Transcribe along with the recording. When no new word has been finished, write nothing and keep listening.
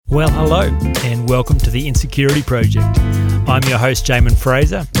Well, hello, and welcome to the Insecurity Project. I'm your host, Jaemin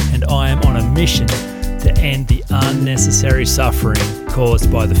Fraser, and I am on a mission to end the unnecessary suffering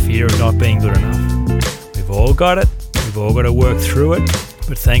caused by the fear of not being good enough. We've all got it, we've all got to work through it,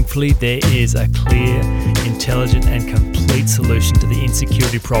 but thankfully there is a clear, intelligent, and complete solution to the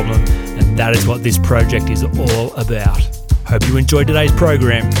insecurity problem, and that is what this project is all about. Hope you enjoyed today's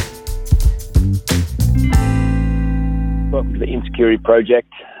program. Welcome to the Insecurity Project.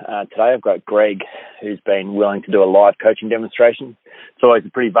 Today I've got Greg, who's been willing to do a live coaching demonstration. It's always a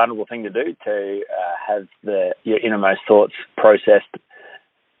pretty vulnerable thing to do, to have your innermost thoughts processed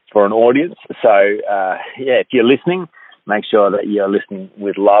for an audience. So, if you're listening, make sure that you're listening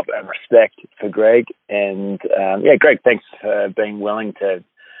with love and respect for Greg. And, Greg, thanks for being willing to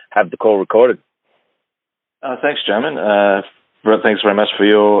have the call recorded. Thanks, Jaemin. Thanks very much for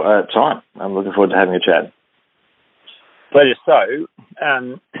your time. I'm looking forward to having a chat. Pleasure. So,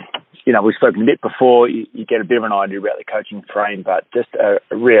 we've spoken a bit before. You get a bit of an idea about the coaching frame, but just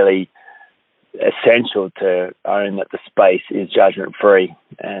really essential to own that the space is judgment-free.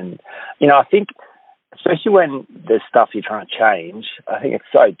 And, I think, especially when there's stuff you're trying to change, I think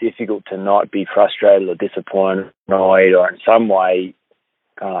it's so difficult to not be frustrated or disappointed, annoyed, or in some way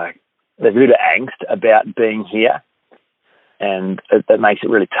kind of like there's a bit of angst about being here. And that makes it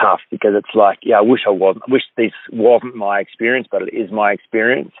really tough, because it's like, I wish this wasn't my experience, but it is my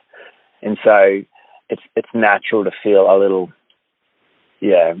experience. And so it's natural to feel a little,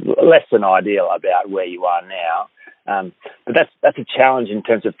 less than ideal about where you are now. But that's a challenge in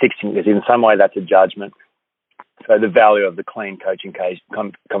terms of fixing, because in some way that's a judgment. So the value of the clean coaching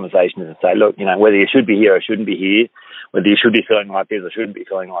conversation is to say, look, whether you should be here or shouldn't be here, whether you should be feeling like this or shouldn't be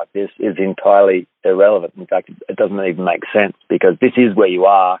feeling like this, is entirely irrelevant. In fact, it doesn't even make sense, because this is where you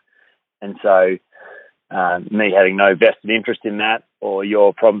are. And so me having no vested interest in that, or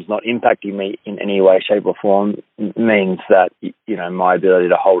your problems not impacting me in any way, shape or form, means that, my ability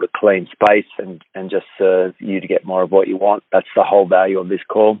to hold a clean space and just serve you to get more of what you want, that's the whole value of this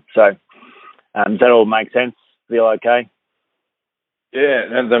call. So does that all make sense? Feel okay?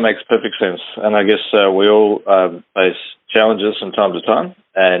 Yeah, that makes perfect sense. And I guess we all face challenges from time to time,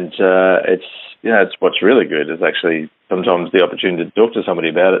 and it's what's really good is actually sometimes the opportunity to talk to somebody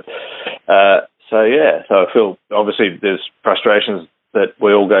about it. So I feel obviously there's frustrations that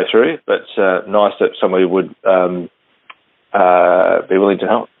we all go through, but nice that somebody would be willing to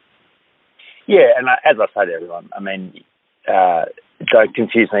help. Yeah, and as I say to everyone, don't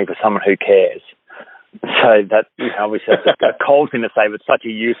confuse me for someone who cares. So that, obviously that's a cold thing to say, but such a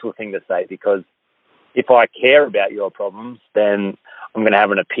useful thing to say, because if I care about your problems, then I'm going to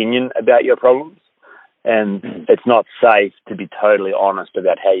have an opinion about your problems. And it's not safe to be totally honest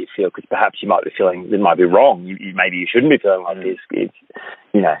about how you feel, because perhaps you might be feeling, it might be wrong. Maybe you shouldn't be feeling like this.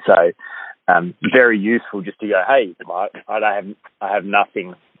 Very useful just to go, hey, I have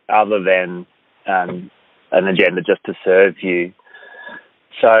nothing other than an agenda just to serve you.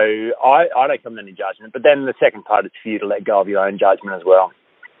 So I don't come to any judgment, but then the second part is for you to let go of your own judgment as well,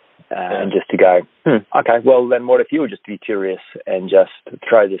 and just to go, okay, well then what if you were just to be curious and just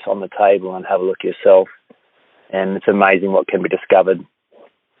throw this on the table and have a look yourself? And it's amazing what can be discovered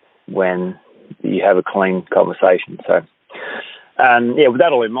when you have a clean conversation. So, with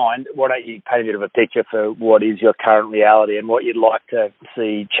that all in mind, why don't you paint a bit of a picture for what is your current reality and what you'd like to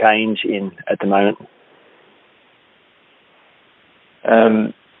see change in at the moment?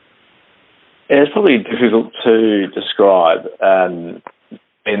 It's probably difficult to describe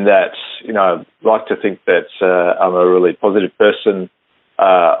in that, I like to think that I'm a really positive person.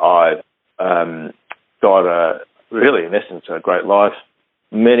 I've got in essence, a great life.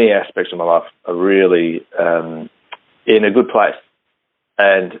 Many aspects of my life are really in a good place.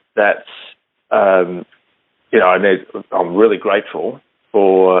 And that's, I'm really grateful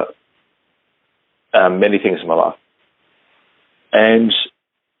for many things in my life. And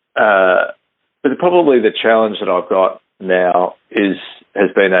but probably the challenge that I've got now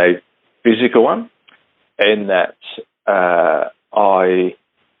has been a physical one, in that I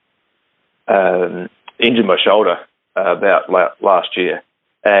injured my shoulder about last year,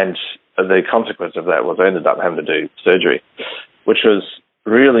 and the consequence of that was I ended up having to do surgery, which was a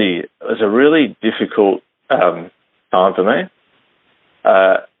really difficult time for me,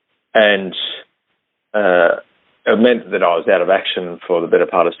 and it meant that I was out of action for the better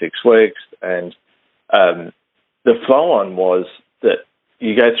part of 6 weeks. And the flow-on was that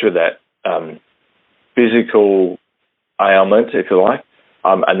you go through that physical ailment, if you like,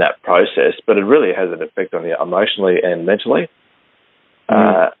 and that process, but it really has an effect on you emotionally and mentally.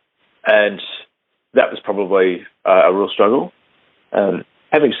 And that was probably a real struggle.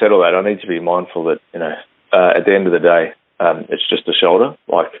 having said all that, I need to be mindful that, at the end of the day, it's just a shoulder.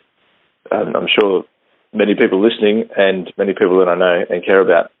 Like, I'm sure many people listening and many people that I know and care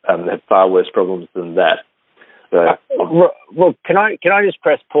about have far worse problems than that. So, well, can I just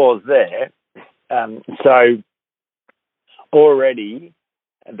press pause there? So already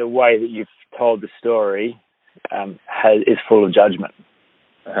the way that you've told the story is full of judgment.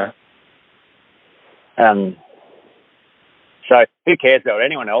 Uh-huh. So who cares about what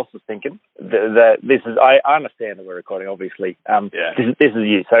anyone else is thinking? I understand that we're recording, obviously. This is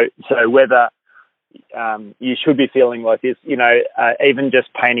you. So whether you should be feeling like this, even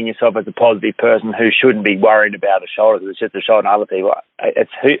just painting yourself as a positive person who shouldn't be worried about a shoulder because it's just a shoulder and other people.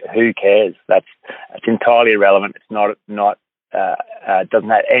 It's who cares? It's entirely irrelevant. It's not doesn't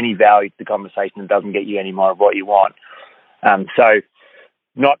have any value to the conversation and doesn't get you any more of what you want. So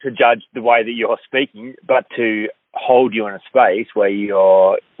not to judge the way that you're speaking, but to hold you in a space where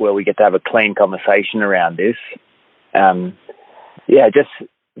we get to have a clean conversation around this. Just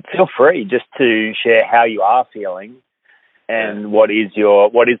feel free just to share how you are feeling and what is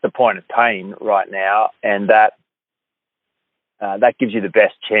the point of pain right now, and that gives you the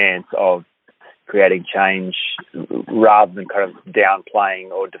best chance of creating change rather than kind of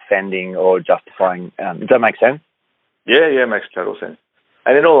downplaying or defending or justifying. Does that make sense? Yeah, it makes total sense.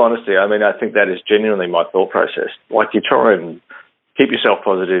 And in all honesty, I mean, I think that is genuinely my thought process. Like, you try and keep yourself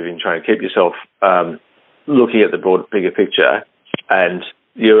positive, and try and keep yourself looking at the bigger picture, and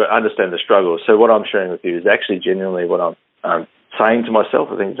you understand the struggle. So what I'm sharing with you is actually genuinely what I'm saying to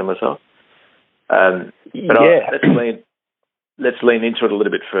myself, or thinking to myself. Let's lean into it a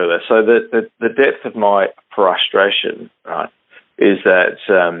little bit further. So the depth of my frustration, right, is that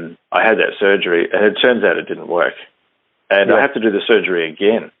I had that surgery, and it turns out it didn't work. And I have to do the surgery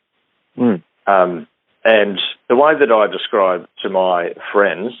again. And the way that I describe to my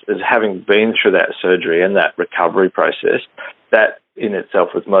friends is, having been through that surgery and that recovery process, that in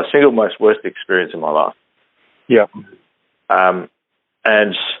itself was my single most worst experience in my life. Yeah. And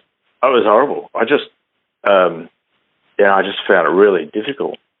it was horrible. I just found it really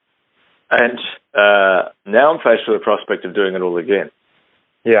difficult. And now I'm faced with the prospect of doing it all again.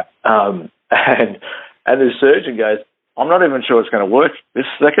 Yeah. And the surgeon goes, I'm not even sure it's going to work this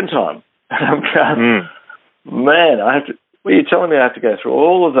second time. And I'm going, man, you're telling me I have to go through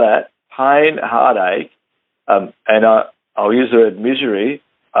all of that pain, heartache, and I'll use the word misery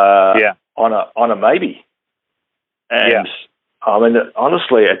on a maybe. And I mean,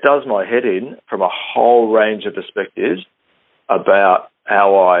 honestly, it does my head in from a whole range of perspectives about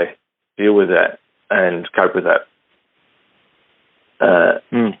how I deal with that and cope with that.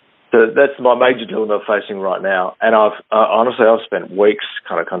 So that's my major dilemma I'm facing right now. And I've spent weeks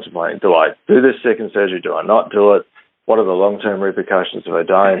kind of contemplating, do I do this second surgery? Do I not do it? What are the long-term repercussions if I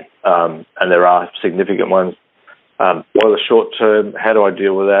don't? And there are significant ones. What are the short-term? How do I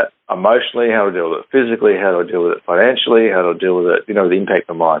deal with that emotionally? How do I deal with it physically? How do I deal with it financially? How do I deal with it, the impact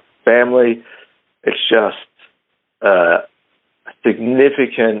on my family? It's just a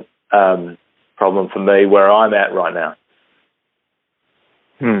significant problem for me where I'm at right now.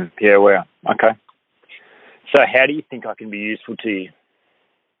 Yeah, well, okay. So how do you think I can be useful to you?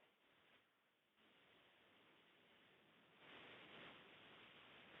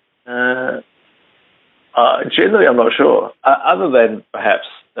 Generally, I'm not sure. Other than perhaps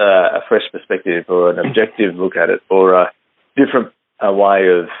a fresh perspective or an objective look at it, or a different way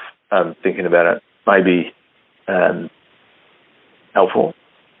of thinking about it, may be helpful.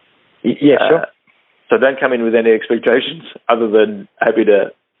 Yeah, sure. So don't come in with any expectations other than happy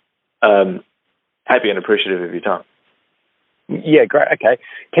and appreciative of your time. Yeah, great. Okay.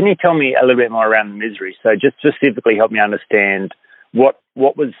 Can you tell me a little bit more around the misery? So just specifically help me understand what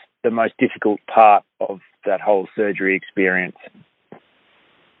was the most difficult part of that whole surgery experience?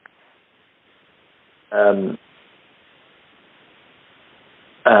 Not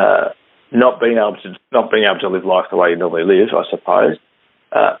being able to live life the way you normally live, I suppose.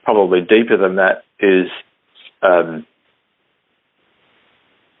 Probably deeper than that is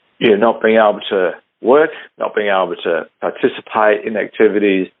not being able to work, not being able to participate in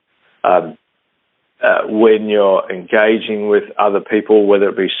activities when you're engaging with other people, whether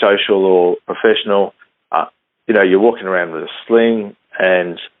it be social or professional. You're walking around with a sling,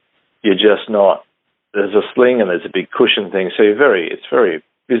 and you're just not. There's a sling and there's a big cushion thing, so it's very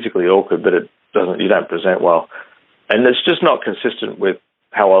physically awkward, but you don't present well, and it's just not consistent with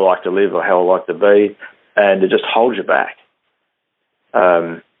how I like to live or how I like to be, and it just holds you back.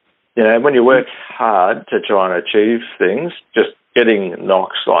 When you work hard to try and achieve things, just getting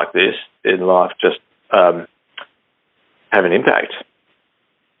knocks like this in life just have an impact.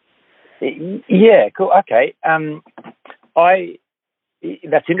 Yeah, cool. Okay.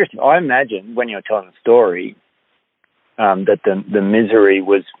 That's interesting. I imagine when you're telling the story that the misery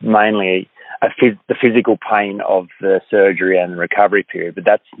was mainly the physical pain of the surgery and the recovery period, but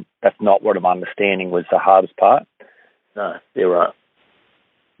that's not what I'm understanding was the hardest part. No, you're right.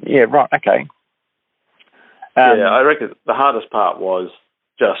 Yeah, right. Okay. Yeah, I reckon the hardest part was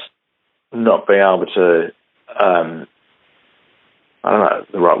just not being able to, I don't know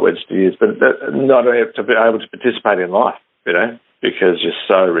the right words to use, but not to be able to participate in life, because you're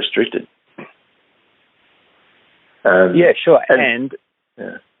so restricted. Yeah, sure. And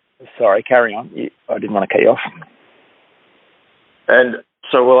sorry, carry on. I didn't want to cut you off. And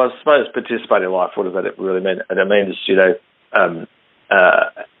so, well, I suppose participate in life, what does that really mean? And it means,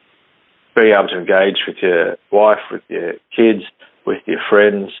 being able to engage with your wife, with your kids, with your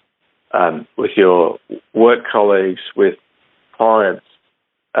friends, with your work colleagues, with clients.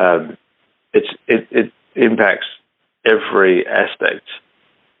 It impacts every aspect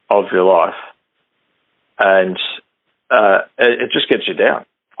of your life, and it just gets you down.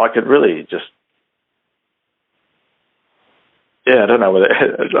 Like it really just, I don't know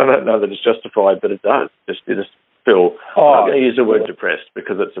that it's justified, but it does. You just feel. I'm going to use the word depressed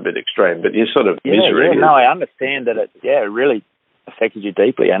because it's a bit extreme, but you sort of misery. Yeah, no, I understand that it really affected you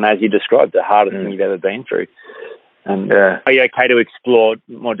deeply, and as you described, the hardest thing you've ever been through. Are you okay to explore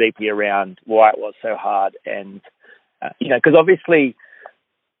more deeply around why it was so hard? And because obviously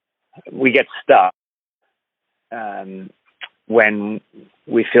we get stuck when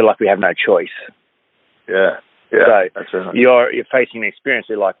we feel like we have no choice. Yeah, so that's right. You're facing an experience.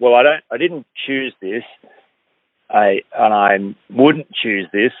 You're like, well, I didn't choose this, and I wouldn't choose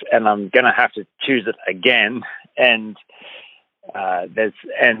this, and I'm going to have to choose it again. And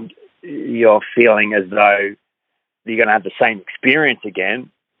you're feeling as though you're going to have the same experience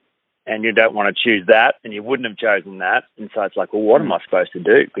again, and you don't want to choose that, and you wouldn't have chosen that. And so it's like, well, what am I supposed to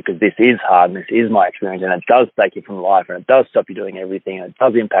do? Because this is hard, and this is my experience, and it does take you from life, and it does stop you doing everything, and it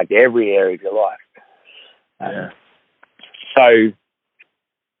does impact every area of your life. So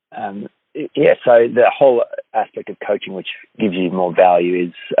the whole aspect of coaching, which gives you more value,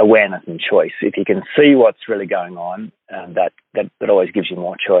 is awareness and choice. If you can see what's really going on, that always gives you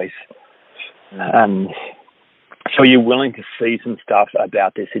more choice. So you're willing to see some stuff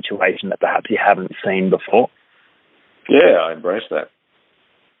about this situation that perhaps you haven't seen before? Yeah, I embrace that.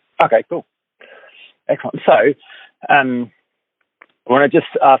 Okay, cool. Excellent. So I want to just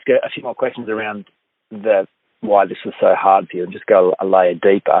ask a few more questions around why this was so hard for you and just go a layer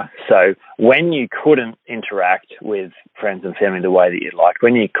deeper. So when you couldn't interact with friends and family the way that you'd liked,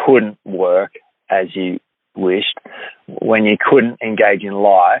 when you couldn't work as you wished, when you couldn't engage in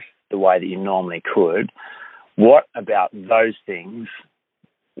life the way that you normally could, what about those things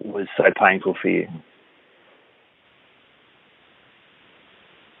was so painful for you?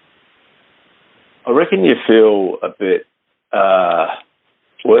 I reckon you feel a bit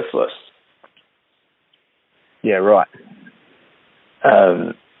worthless. Yeah, right.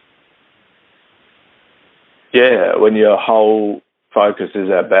 When your whole focus is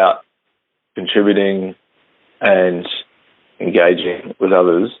about contributing and engaging with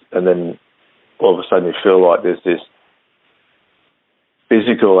others, and then all of a sudden you feel like there's this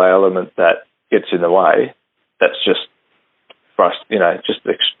physical element that gets in the way, that's just just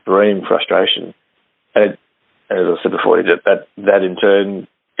extreme frustration. And as I said before, that in turn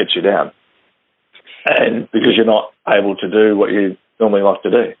gets you down. And because you're not able to do what you normally like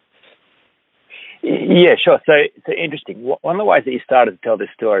to do. Yeah, sure. So interesting. One of the ways that you started to tell this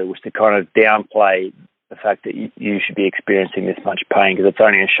story was to kind of downplay the fact that you should be experiencing this much pain because it's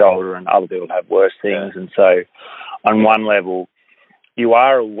only a shoulder and other people have worse things. Yeah. And so on one level, you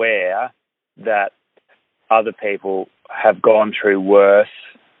are aware that other people have gone through worse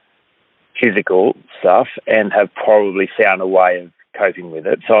physical stuff and have probably found a way of coping with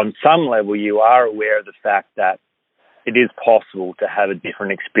it. So on some level, you are aware of the fact that it is possible to have a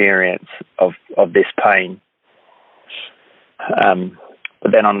different experience of this pain.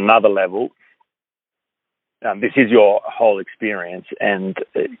 But then on another level, this is your whole experience, and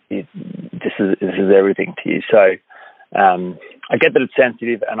this is everything to you. So I get that it's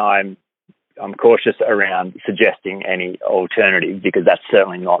sensitive, and I'm cautious around suggesting any alternative because that's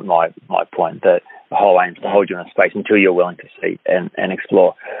certainly not my point. The whole aim is to hold you in a space until you're willing to see and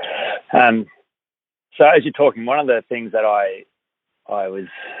explore. So as you're talking, one of the things that I was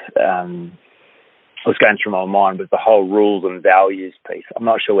going through my mind was the whole rules and values piece. I'm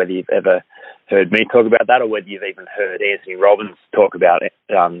not sure whether you've ever heard me talk about that or whether you've even heard Anthony Robbins talk about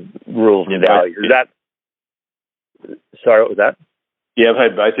rules and values. Is that? Sorry, what was that? Yeah, I've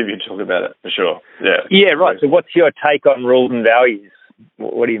heard both of you talk about it, for sure. Yeah. Yeah, right. So what's your take on rules and values?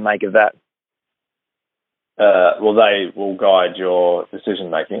 What do you make of that? Well, they will guide your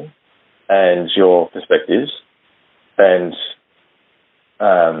decision-making and your perspectives and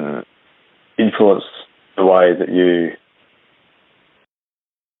influence the way that you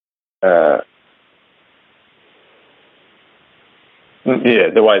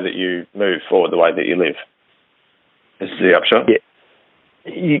the way that you move forward, the way that you live. This is the upshot.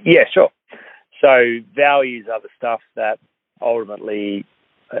 Yeah, sure. So values are the stuff that ultimately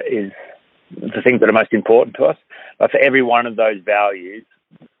is the things that are most important to us. But for every one of those values,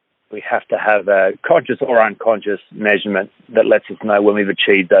 we have to have a conscious or unconscious measurement that lets us know when we've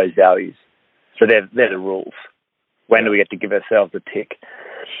achieved those values. So they're the rules. When do we get to give ourselves a tick?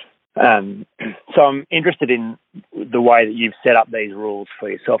 So I'm interested in the way that you've set up these rules for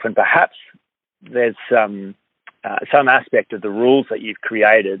yourself, and perhaps there's some aspect of the rules that you've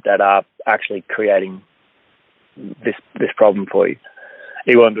created that are actually creating this problem for you.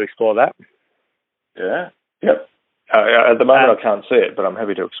 Are you willing to explore that? Yeah. Yep. At the moment, I can't see it, but I'm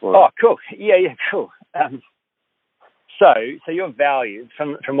happy to explore it. Oh, cool. Yeah, cool. So your values,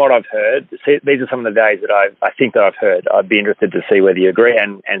 from what I've heard, these are some of the values that I think that I've heard. I'd be interested to see whether you agree,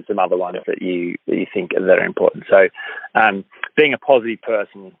 and some other ones that you think that are important. So, being a positive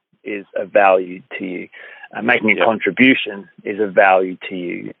person is a value to you. Making a contribution is a value to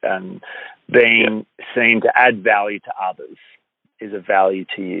you. Being seen to add value to others is a value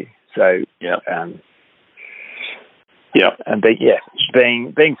to you. So, and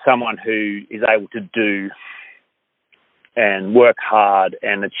being someone who is able to do and work hard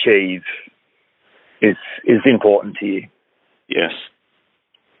and achieve is important to you. Yes.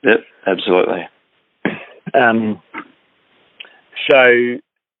 Yep, absolutely. So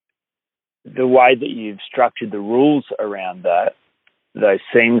the way that you've structured the rules around that, though,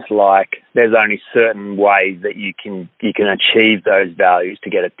 seems like there's only certain ways that you can achieve those values to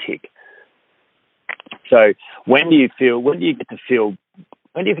get a tick. So when do you get to feel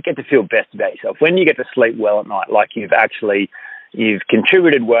best about yourself? When do you get to sleep well at night? Like you've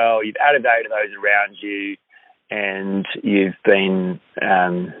contributed well, you've added value to those around you, and you've been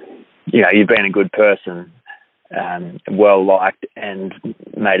a good person, well liked, and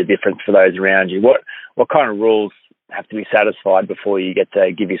made a difference for those around you. What kind of rules have to be satisfied before you get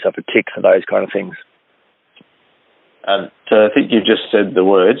to give yourself a tick for those kind of things? So I think you just said the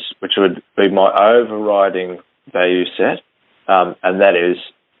words, which would be my overriding value set, and that is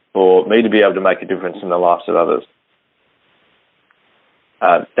for me to be able to make a difference in the lives of others.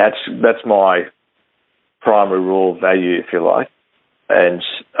 That's my primary rule value, if you like, and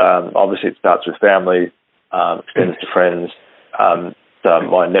obviously it starts with family, extends to friends,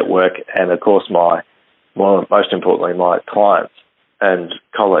 my network, and of course most importantly my clients and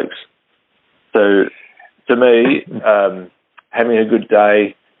colleagues. So to me, having a good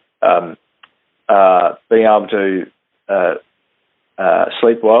day, being able to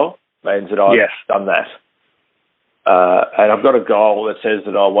sleep well means that I've done that. And I've got a goal that says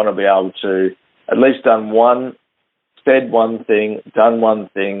that I want to be able to at least done one thing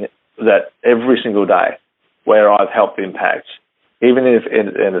that every single day where I've helped impact, even if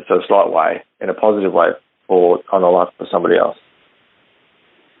in a slight way, in a positive way, on the life for somebody else.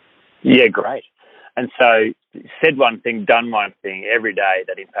 Yeah, great. And so said one thing, done one thing every day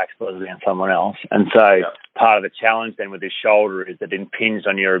that impacts positively on someone else. And so part of the challenge then with this shoulder is that it impinged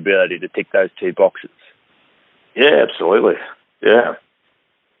on your ability to tick those two boxes. Yeah, absolutely. Yeah.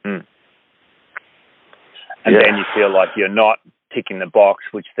 And then you feel like you're not ticking the box,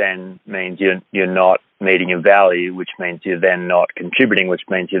 which then means you're not meeting your value, which means you're then not contributing, which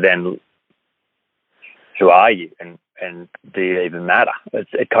means you're then, who are you and do you even matter?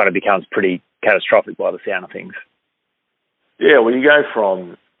 It kind of becomes pretty catastrophic by the sound of things. Yeah, well, you go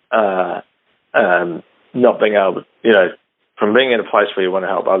from not being able to, from being in a place where you want to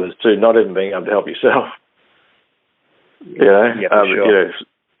help others to not even being able to help yourself. Sure.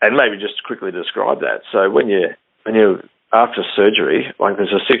 And maybe just quickly describe that. So when you're after surgery, like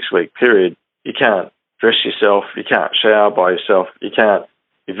there's a 6-week period, you can't dress yourself, you can't shower by yourself, you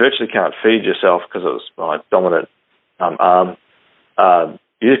virtually can't feed yourself because it was my dominant arm.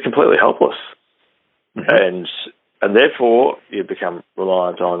 You're completely helpless, and therefore you become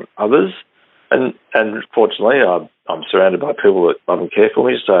reliant on others. And fortunately, I'm surrounded by people that love and care for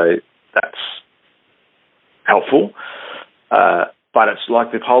me, so that's helpful. But it's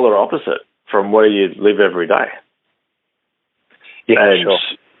like the polar opposite from where you live every day. Yeah, and sure.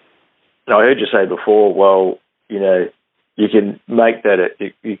 I heard you say before, well, you can make that,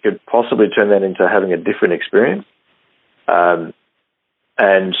 you could possibly turn that into having a different experience.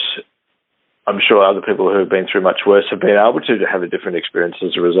 and I'm sure other people who have been through much worse have been able to have a different experience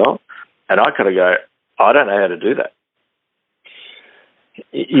as a result. And I kind of go, I don't know how to do that.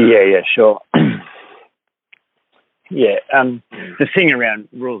 Yeah, sure. Yeah, the thing around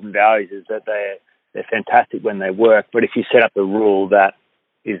rules and values is that they're fantastic when they work, but if you set up a rule that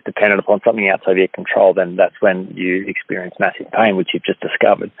is dependent upon something outside of your control, then that's when you experience massive pain, which you've just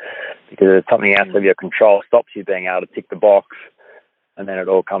discovered. Because if something outside of your control stops you being able to tick the box, and then it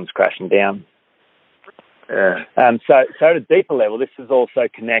all comes crashing down. Yeah. So at a deeper level, this is also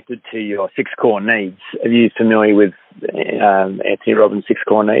connected to your 6 core needs. Are you familiar with Anthony Robbins' 6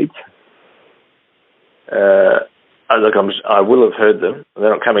 core needs? Look, I will have heard them. They're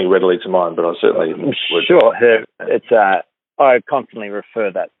not coming readily to mind, but I certainly would. Sure. It's I constantly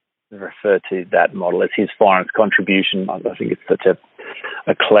refer to that model as his finance contribution. I think it's such a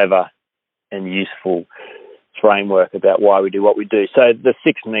clever and useful framework about why we do what we do. So the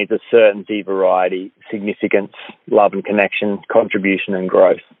 6 needs are certainty, variety, significance, love and connection, contribution and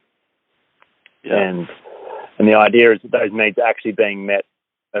growth. Yeah. And the idea is that those needs are actually being met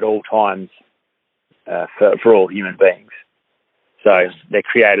at all times for all human beings. So they're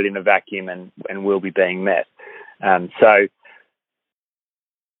created in a vacuum and will be being met. So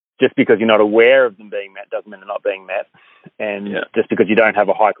just because you're not aware of them being met doesn't mean they're not being met. And just because you don't have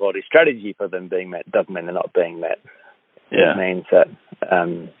a high-quality strategy for them being met doesn't mean they're not being met. Yeah. It means that,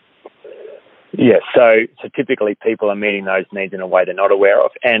 so typically people are meeting those needs in a way they're not aware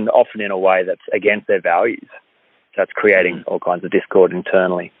of, and often in a way that's against their values. So it's creating all kinds of discord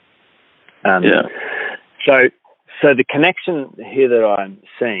internally. So the connection here that I'm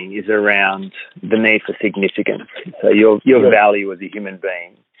seeing is around the need for significance. So your value as a human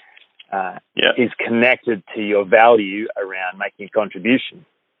being is connected to your value around making a contribution.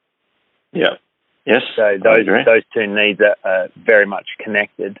 Yeah. Yes. So those two needs are very much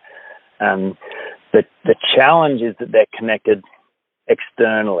connected. The challenge is that they're connected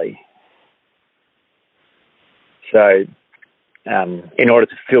externally. So in order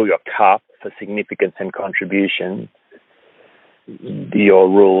to fill your cup for significance and contribution, your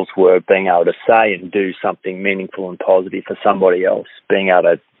rules were being able to say and do something meaningful and positive for somebody else, being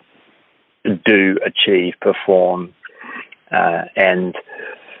able to do, achieve, perform, so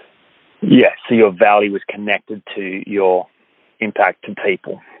your value was connected to your impact to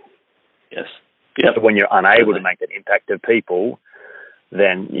people. Yes. Yep. So when you're unable to make that impact to people,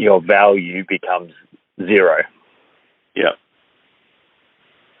 then your value becomes zero. Yeah.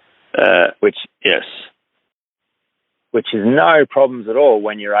 Which is no problems at all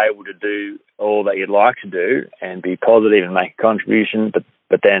when you're able to do all that you'd like to do and be positive and make a contribution.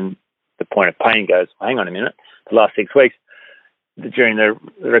 But then the point of pain goes, hang on a minute, the last 6 weeks during the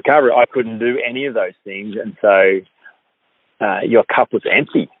recovery, I couldn't do any of those things. And so your cup was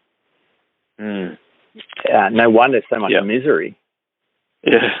empty. No wonder so much misery.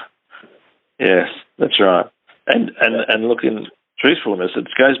 Yeah. Yes, that's right. And look, in truthfulness, it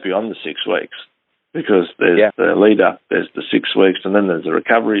goes beyond the 6 weeks, because there's the lead up, there's the 6 weeks, and then there's the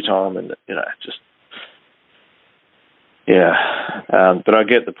recovery time, and but I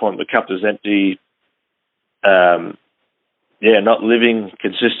get the point. The cup is empty. Not living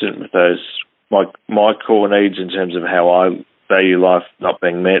consistent with those my core needs in terms of how I value life not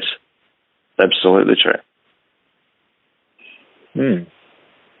being met. Absolutely true.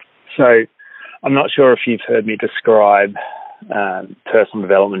 So I'm not sure if you've heard me describe personal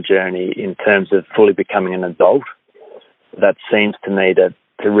development journey in terms of fully becoming an adult. That seems to me to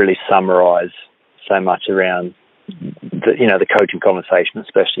really summarise so much around the coaching conversation,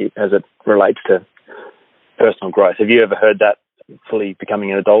 especially as it relates to personal growth. Have you ever heard that fully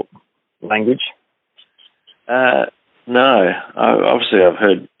becoming an adult language? No. Obviously, I've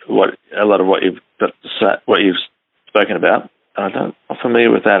heard a lot of what you've got to say, what you've spoken about. I'm familiar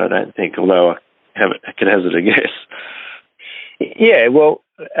with that, I don't think, although I could hazard a guess. Yeah, well,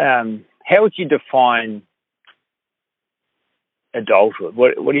 how would you define adulthood?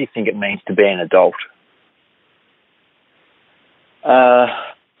 What do you think it means to be an adult? I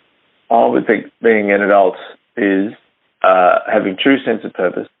would think being an adult is having true sense of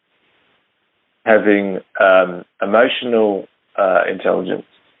purpose, having emotional intelligence,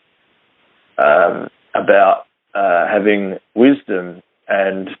 about having wisdom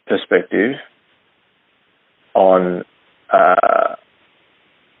and perspective on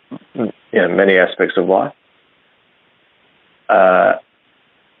many aspects of life,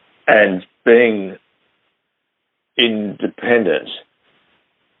 and being independent.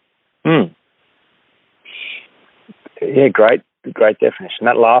 Yeah, great definition.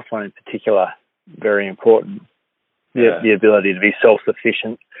 That last one in particular, very important. the ability to be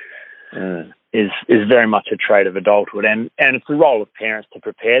self-sufficient is very much a trait of adulthood, and it's the role of parents to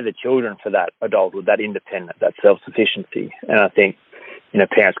prepare the children for that adulthood, that independence, that self-sufficiency. And I think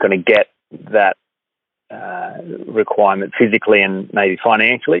parents are going to get that requirement physically and maybe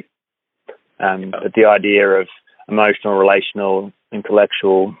financially, but the idea of emotional, relational,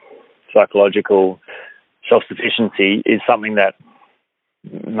 intellectual, psychological self-sufficiency is something that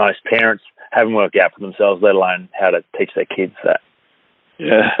most parents haven't worked out for themselves, let alone how to teach their kids that.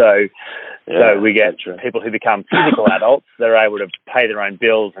 Yeah. So we get people who become physical adults. They're able to pay their own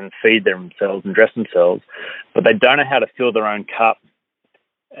bills and feed themselves and dress themselves, but they don't know how to fill their own cup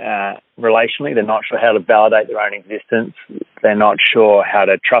relationally. They're not sure how to validate their own existence. They're not sure how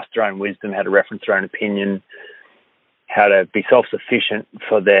to trust their own wisdom, how to reference their own opinion, how to be self-sufficient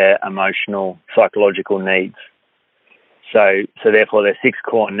for their emotional, psychological needs. So therefore, their 6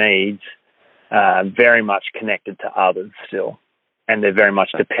 core needs are very much connected to others still, and they're very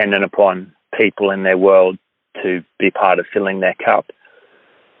much dependent upon people in their world to be part of filling their cup,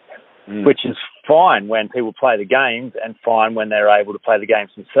 which is fine when people play the games and fine when they're able to play the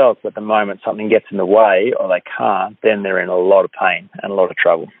games themselves. But the moment something gets in the way or they can't, then they're in a lot of pain and a lot of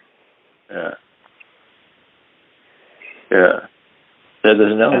trouble. Yeah. Yeah. So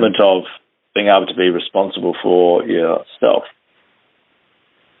there's an element of being able to be responsible for yourself.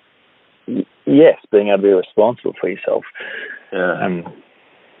 Yes, being able to be responsible for yourself. Yeah.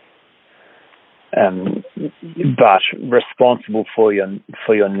 But responsible for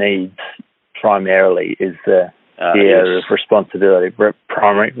your needs primarily is the area of responsibility.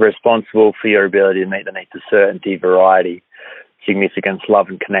 Primary responsible for your ability to meet the needs of certainty, variety, significance, love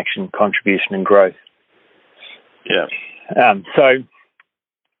and connection, contribution and growth. Yeah. So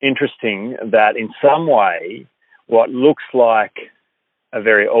interesting that in some way, what looks like a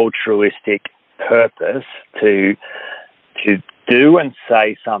very altruistic purpose to do and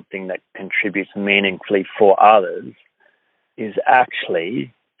say something that contributes meaningfully for others is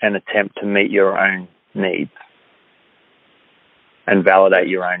actually an attempt to meet your own needs and validate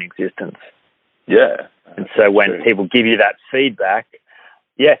your own existence. Yeah. And so when people give you that feedback,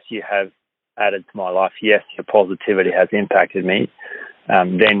 yes, you have added to my life, yes, your positivity has impacted me,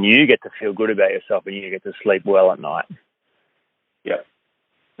 then you get to feel good about yourself and you get to sleep well at night. Yeah.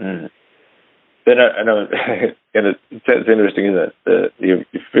 Then I know, and it's interesting, isn't it? You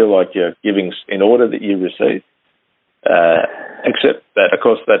feel like you're giving in order that you receive, except that, of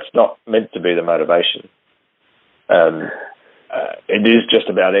course, that's not meant to be the motivation. It is just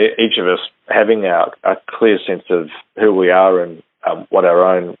about each of us having a clear sense of who we are and what our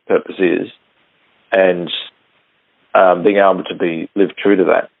own purpose is, and being able to live true to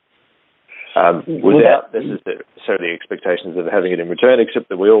that. Without necessarily expectations of having it in return, except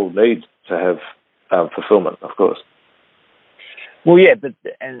that we all need to have fulfillment, of course. Well, yeah, but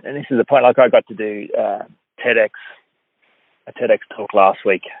and this is the point. Like I got to do a TEDx talk last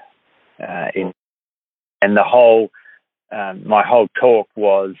week, and the whole my whole talk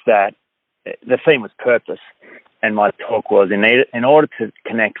was that the theme was purpose, and my talk was in order to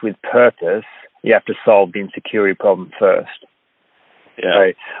connect with purpose, you have to solve the insecurity problem first. Yeah.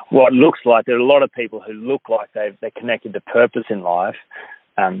 So what looks like, there are a lot of people who look like they're connected to purpose in life,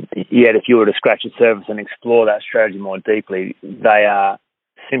 yet if you were to scratch the surface and explore that strategy more deeply, they are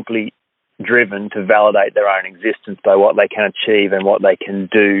simply driven to validate their own existence by what they can achieve and what they can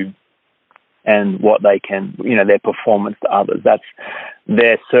do and what they can, their performance to others. That's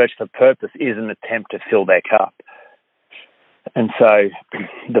their search for purpose is an attempt to fill their cup. And so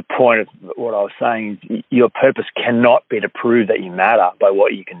the point of what I was saying is your purpose cannot be to prove that you matter by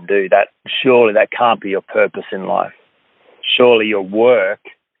what you can do. Surely that can't be your purpose in life. Surely your work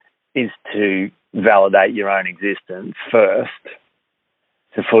is to validate your own existence first,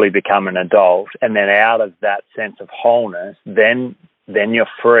 to fully become an adult, and then out of that sense of wholeness, then you're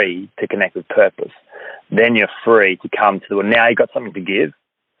free to connect with purpose. Then you're free to come to now you've got something to give.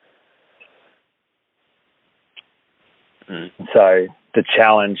 So the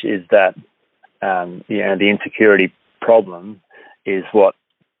challenge is that the insecurity problem is what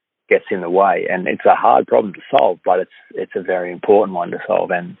gets in the way, and it's a hard problem to solve, but it's a very important one to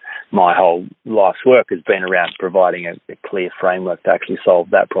solve. And my whole life's work has been around providing a clear framework to actually solve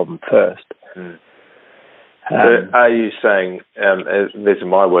that problem first. Are you saying, these are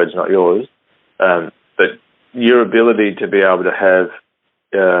my words, not yours, but your ability to be able to have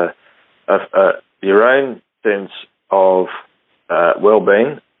your own sense of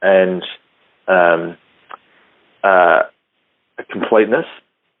well-being and completeness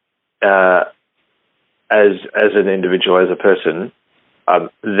as an individual, as a person,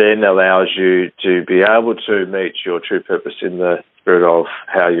 then allows you to be able to meet your true purpose in the spirit of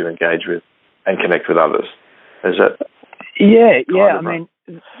how you engage with and connect with others. Is that? Yeah. I mean,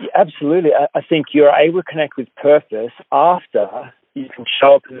 absolutely. I think you're able to connect with purpose after you can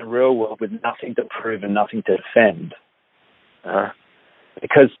show up in the real world with nothing to prove and nothing to defend.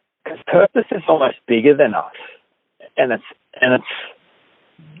 Because purpose is almost bigger than us, and it's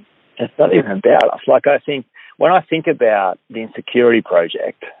not even about us. Like, I think when I think about the Insecurity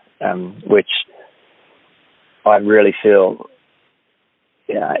Project, which I really feel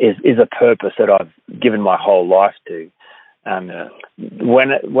is a purpose that I've given my whole life to.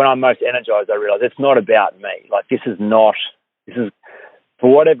 When I'm most energized, I realize it's not about me. Like, this is for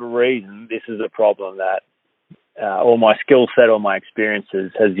whatever reason, this is a problem that all my skill set, all my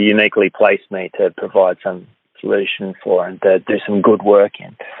experiences has uniquely placed me to provide some solution for and to do some good work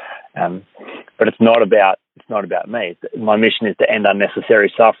in. But it's not about me. My mission is to end unnecessary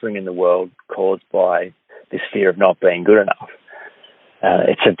suffering in the world caused by this fear of not being good enough.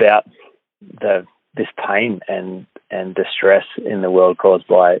 It's about this pain and distress in the world caused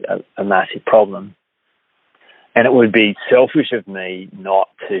by a massive problem. And it would be selfish of me not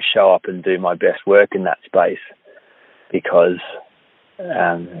to show up and do my best work in that space, because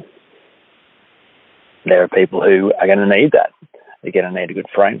there are people who are going to need that. They're going to need a good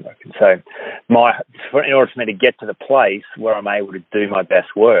framework. And so in order for me to get to the place where I'm able to do my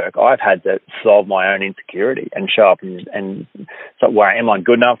best work, I've had to solve my own insecurity and show up and so, where am I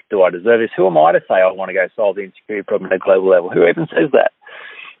good enough? Do I deserve this? Who am I to say I want to go solve the insecurity problem at a global level? Who even says that?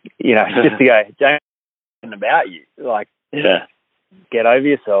 Just to go, don't about you. Like, get over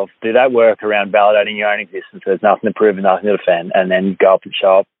yourself, do that work around validating your own existence. There's nothing to prove and nothing to defend, and then go up and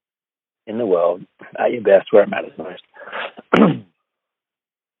show up in the world at your best where it matters most.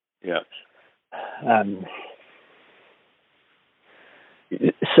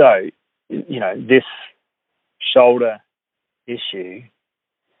 So, this shoulder issue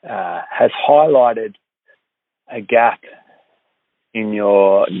has highlighted a gap in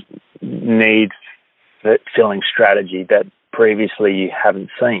your need filling strategy that previously you haven't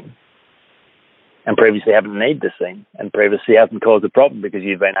seen, and previously haven't needed to see, and previously hasn't caused a problem because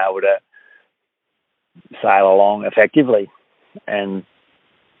you've been able to sail along effectively and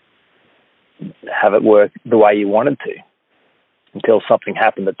have it work the way you wanted to, until something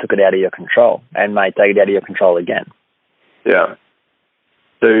happened that took it out of your control and may take it out of your control again. Yeah.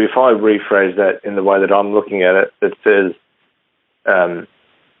 So if I rephrase that in the way that I'm looking at it, it says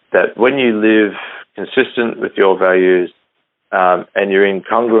that when you live consistent with your values and you're in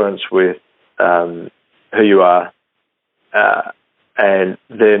congruence with who you are, and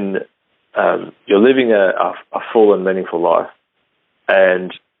then you're living a full and meaningful life.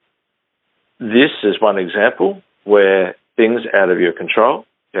 And this is one example where things out of your control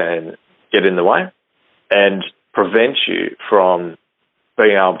can get in the way and prevent you from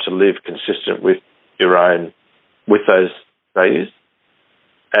being able to live consistent with those values.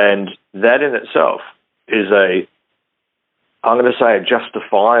 And that in itself is I'm going to say, a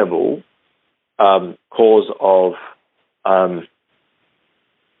justifiable cause of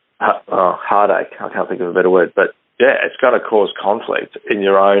heartache. I can't think of a better word, but it's going to cause conflict in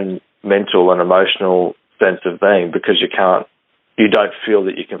your own mental and emotional sense of being, because you don't feel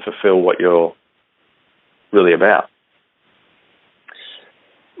that you can fulfill what you're really about.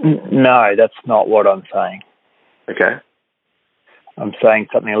 No, that's not what I'm saying. Okay. I'm saying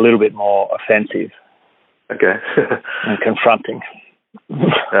something a little bit more offensive. Okay. And confronting.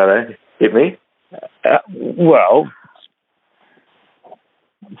 Righto. Hit me.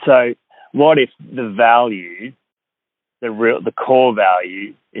 So what if the value, the core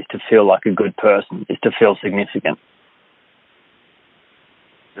value, is to feel like a good person, is to feel significant?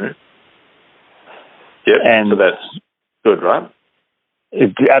 Mm-hmm. Yep. And so that's good, right?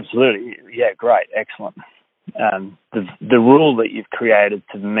 Absolutely. Yeah, great. Excellent. The rule that you've created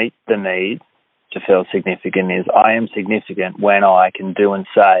to meet the need to feel significant is, I am significant when I can do and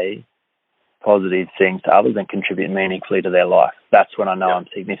say positive things to others and contribute meaningfully to their life. That's when I know I'm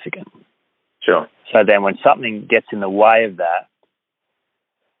significant. Sure. So then when something gets in the way of that,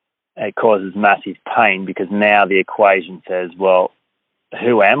 it causes massive pain, because now the equation says, well,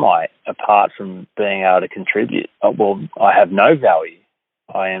 who am I apart from being able to contribute? Well, I have no value.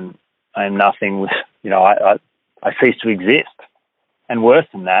 I am nothing with, I cease to exist. And worse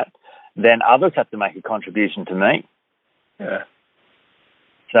than that, then others have to make a contribution to me. Yeah.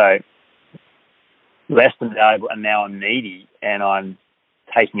 So less than valuable, and now I'm needy, and I'm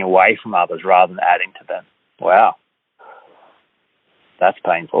taking away from others rather than adding to them. Wow. That's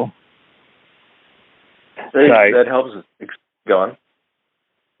painful. That helps us. Go on.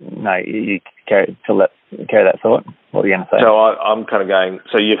 no, you carry that thought. What were you going to say? So I'm kind of going,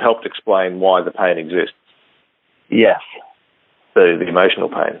 so you've helped explain why the pain exists. Yes. The emotional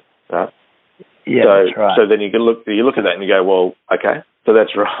pain, right? Yeah, so, that's right. So then you look at that and you go, well, okay, so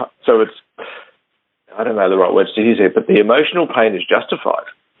that's right. So it's, I don't know the right words to use here, but the emotional pain is justified.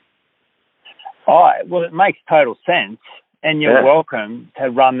 Well, it makes total sense, and you're welcome to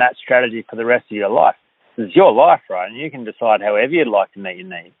run that strategy for the rest of your life. It's your life, right? And you can decide however you'd like to meet your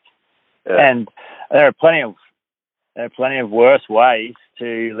needs. Yeah. And there are plenty of worse ways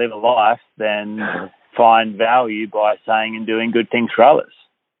to live a life than find value by saying and doing good things for others.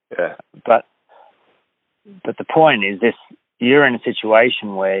 Yeah. But the point is this: you're in a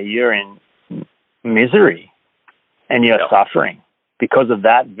situation where you're in misery and you're suffering because of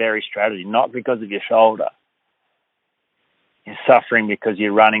that very strategy, not because of your shoulder. You're suffering because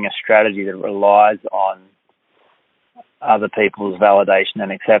you're running a strategy that relies on other people's validation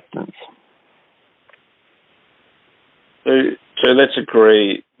and acceptance. So let's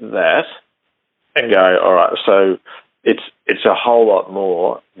agree that and go, all right, so it's a whole lot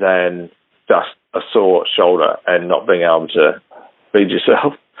more than just a sore shoulder and not being able to feed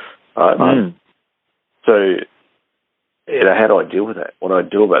yourself. So, how do I deal with that? What do I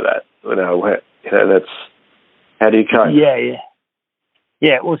do about that? That's, how do you cope?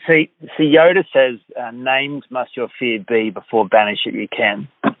 Yeah. Well, see, Yoda says, named must your fear be before banish it you can.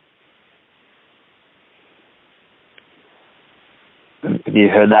 Have you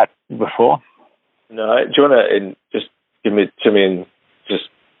heard that before? No. Do you want to just give me to me in just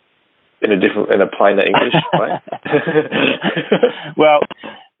in a plainer English way? Well,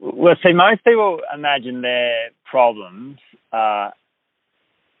 see, most people imagine their problems where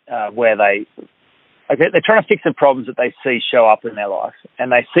they're trying to fix the problems that they see show up in their life,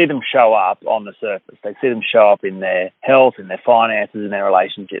 and they see them show up on the surface. They see them show up in their health, in their finances, in their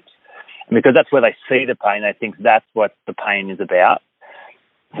relationships. And because that's where they see the pain, they think that's what the pain is about.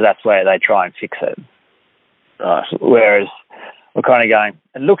 So that's where they try and fix it. Whereas we're kind of going,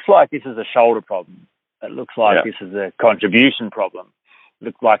 it looks like this is a shoulder problem. It looks like this is a contribution problem. It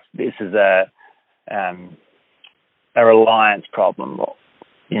looks like this is a reliance problem.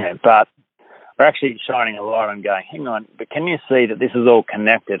 But we're actually shining a light on going, hang on, but can you see that this is all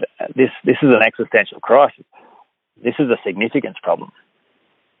connected? This is an existential crisis. This is a significance problem.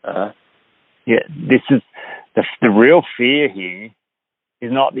 This is the real fear here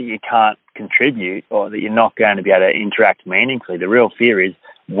is not that you can't contribute or that you're not going to be able to interact meaningfully. The real fear is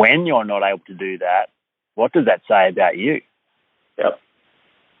when you're not able to do that, what does that say about you? Yep.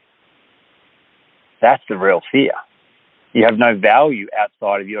 That's the real fear. You have no value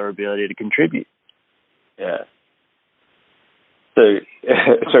outside of your ability to contribute. Yeah. So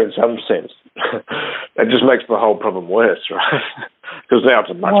in some sense, it just makes the whole problem worse, right? Because now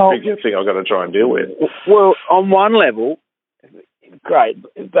it's a much bigger thing I've got to try and deal with. Well, on one level, great,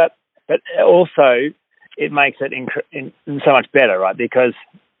 but also it makes it so much better, right? Because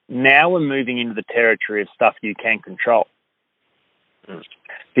now we're moving into the territory of stuff you can control.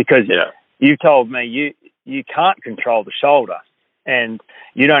 Because you told me you can't control the shoulder, and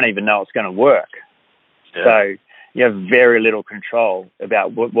you don't even know it's going to work. Yeah. So you have very little control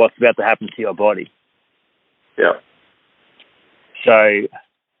about what's about to happen to your body. Yeah. So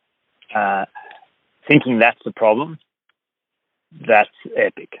thinking that's the problem, that's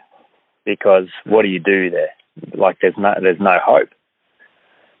epic. Because what do you do there? Like there's no hope.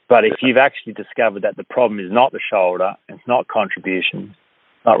 But if you've actually discovered that the problem is not the shoulder, it's not contribution,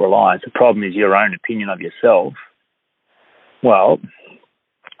 not reliance, the problem is your own opinion of yourself, well,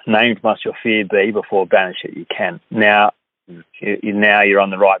 named must your fear be before banish it you can. Now you're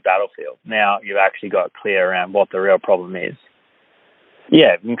on the right battlefield. Now you've actually got clear around what the real problem is.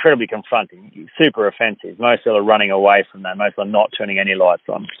 Yeah, incredibly confronting, super offensive. Most people are running away from that. Most are not turning any lights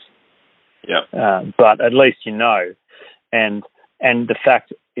on. Yeah. But at least you know. And the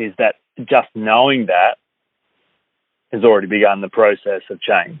fact is that just knowing that has already begun the process of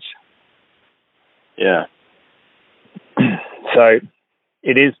change. Yeah. So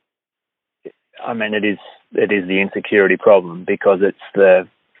it is the insecurity problem, because it's the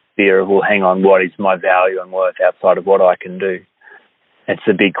fear of, well, hang on, what is my value and worth outside of what I can do? It's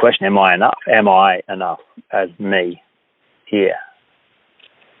a big question. Am I enough? Am I enough as me here?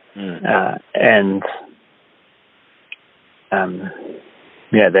 There's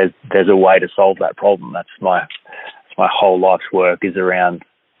a way to solve that problem. That's my whole life's work is around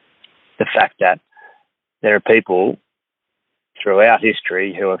the fact that there are people throughout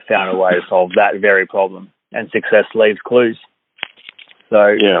history who have found a way to solve that very problem, and success leaves clues.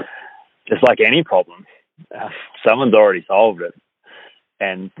 So just like any problem, someone's already solved it.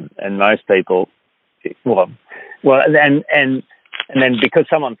 and most people, and then because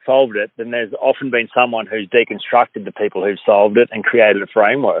someone solved it, then there's often been someone who's deconstructed the people who've solved it and created a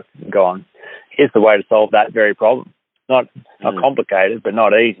framework and gone, here's the way to solve that very problem. Not complicated, but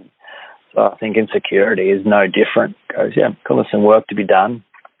not easy. So I think insecurity is no different. Goes, yeah, cool, there's some work to be done.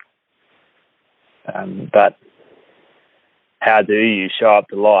 But how do you show up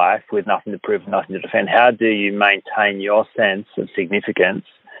to life with nothing to prove, nothing to defend? How do you maintain your sense of significance,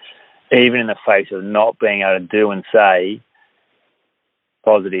 even in the face of not being able to do and say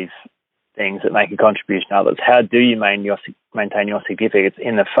positive things that make a contribution to others? How do you maintain your significance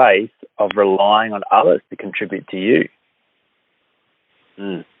in the face of relying on others to contribute to you?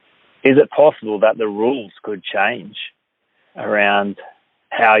 Is it possible that the rules could change around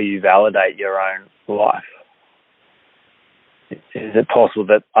how you validate your own life? Is it possible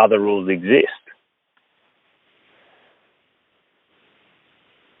that other rules exist?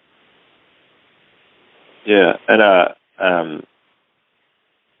 Yeah, and I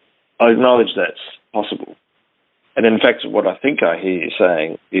acknowledge that's possible. And in fact, what I think I hear you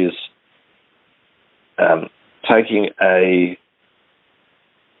saying is taking a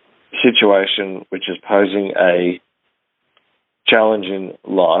situation which is posing a challenge in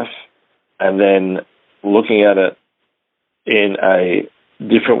life and then looking at it in a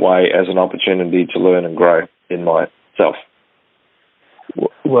different way as an opportunity to learn and grow in myself.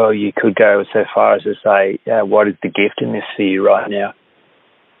 Well, you could go so far as to say, what is the gift in this for you right now?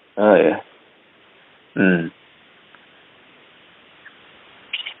 Oh, yeah.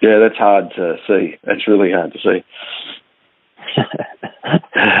 Yeah, that's hard to see. That's really hard to see.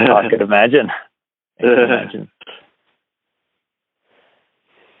 I could imagine.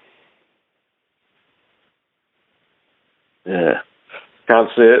 Yeah. Can't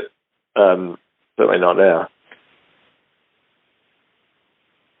see it. Certainly not now.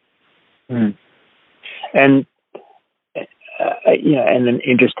 And and an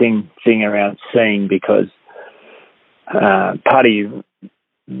interesting thing around seeing, because part of you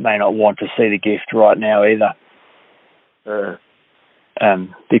may not want to see the gift right now either,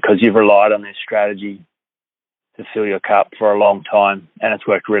 because you've relied on this strategy to fill your cup for a long time, and it's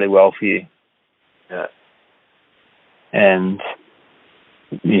worked really well for you. Yeah. And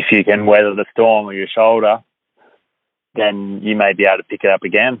if you can weather the storm with your shoulder, then you may be able to pick it up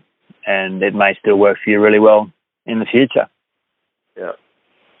again, and it may still work for you really well in the future.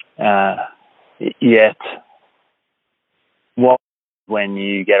 Yeah. Yet, what when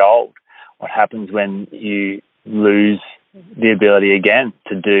you get old? What happens when you lose the ability again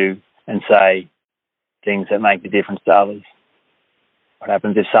to do and say things that make a difference to others? What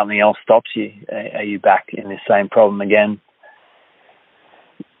happens if something else stops you? Are you back in the same problem again?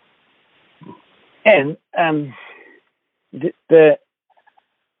 And the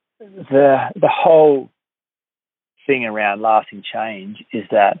whole thing around lasting change is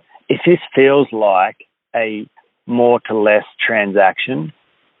that if this feels like a more to less transaction,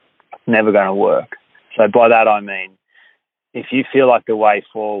 it's never going to work. So by that I mean, if you feel like the way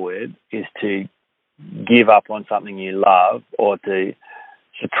forward is to give up on something you love, or to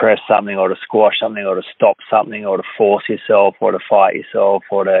suppress something, or to squash something, or to stop something, or to force yourself, or to fight yourself,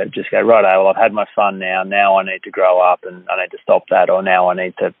 or to just go, right, well, I've had my fun now I need to grow up and I need to stop that, or now I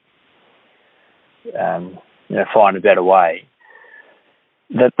need to find a better way,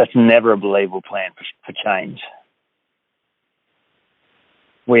 that's never a believable plan for change.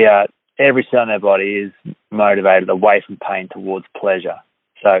 Every cell in our body is motivated away from pain towards pleasure.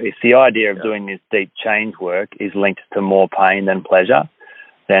 So if the idea of doing this deep change work is linked to more pain than pleasure,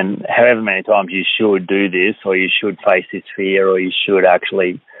 then however many times you should do this, or you should face this fear, or you should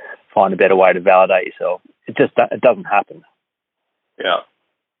actually find a better way to validate yourself, it doesn't happen. Yeah.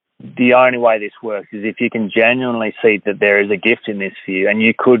 The only way this works is if you can genuinely see that there is a gift in this for you, and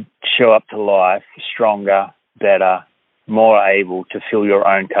you could show up to life stronger, better, more able to fill your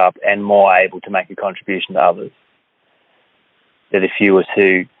own cup, and more able to make a contribution to others. That if you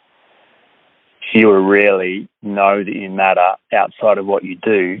were really know that you matter outside of what you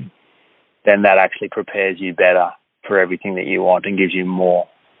do, then that actually prepares you better for everything that you want and gives you more.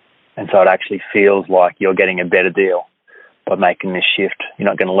 And so it actually feels like you're getting a better deal by making this shift. You're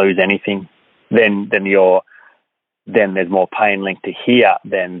not going to lose anything. Then there's more pain linked to here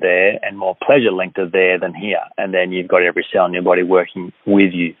than there, and more pleasure linked to there than here. And then you've got every cell in your body working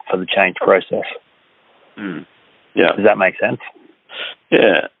with you for the change process. Yeah. Does that make sense?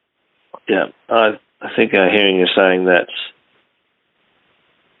 Yeah. Yeah. I think hearing you saying that,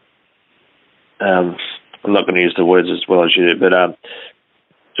 I'm not going to use the words as well as you do, but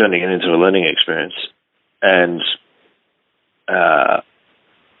turning it into a learning experience, and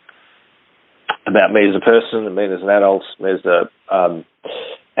about me as a person, and me as an adult, me as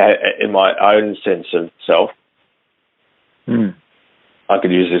in my own sense of self, I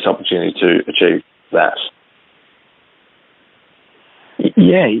could use this opportunity to achieve that.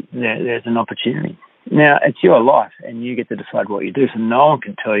 Yeah, there's an opportunity. Now, it's your life, and you get to decide what you do, so no one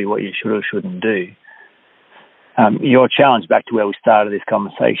can tell you what you should or shouldn't do. Your challenge, back to where we started this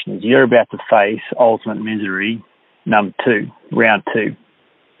conversation, is you're about to face ultimate misery, number 2, round 2.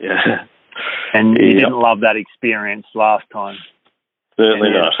 Yeah. And you didn't love that experience last time.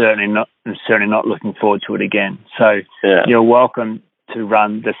 Certainly not. Certainly not looking forward to it again. So you're welcome to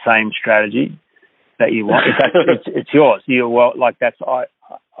run the same strategy that you want. In fact, it's yours. I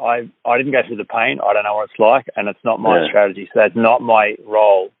didn't go through the pain. I don't know what it's like, and it's not my strategy. So that's not my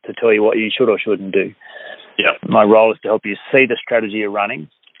role to tell you what you should or shouldn't do. Yeah. My role is to help you see the strategy you're running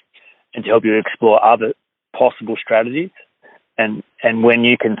and to help you explore other possible strategies. And when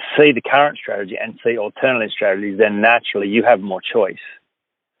you can see the current strategy and see alternative strategies, then naturally you have more choice.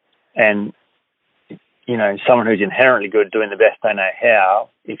 And, you know, someone who's inherently good at doing the best they know how,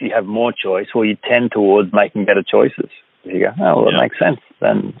 if you have more choice, well, you tend towards making better choices. You go, oh, well, that makes sense.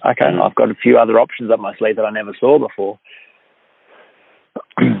 Then, okay, I've got a few other options up my sleeve that I never saw before.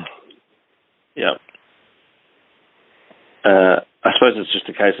 Yeah. I suppose it's just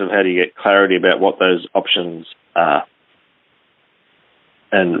a case of how do you get clarity about what those options are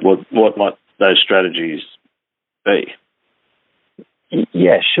and what might those strategies be?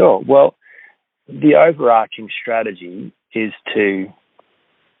 Yeah, sure. Well, the overarching strategy is to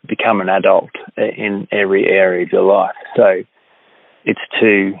become an adult in every area of your life. So it's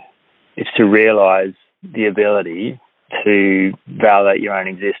to realize the ability to validate your own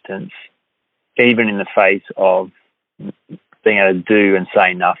existence, even in the face of being able to do and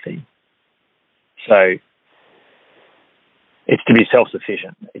say nothing. So it's to be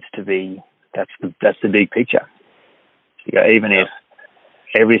self-sufficient. It's to be, that's the big picture. You know, even if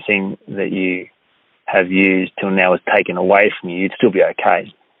everything that you have used till now is taken away from you, you'd still be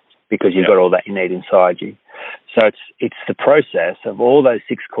okay because you've got all that you need inside you. So it's the process of all those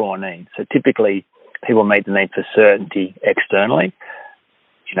 6 core needs. So typically people meet the need for certainty externally.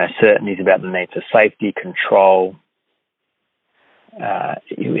 You know, certainty is about the need for safety, control.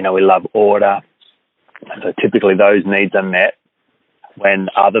 You know, we love order. So typically those needs are met when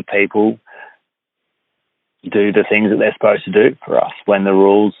other people do the things that they're supposed to do for us, when the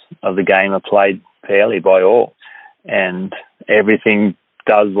rules of the game are played fairly by all and everything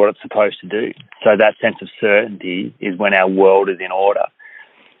does what it's supposed to do. So that sense of certainty is when our world is in order.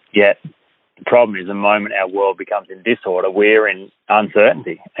 Yet the problem is the moment our world becomes in disorder, we're in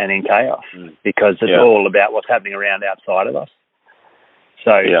uncertainty and in chaos because it's all about what's happening around outside of us.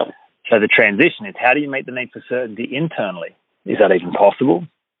 So the transition is, how do you meet the need for certainty internally? Is that even possible?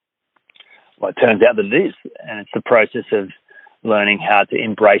 Well, it turns out that it is, and it's the process of learning how to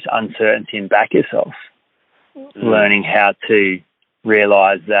embrace uncertainty and back yourself, learning how to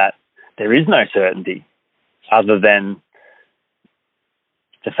realize that there is no certainty other than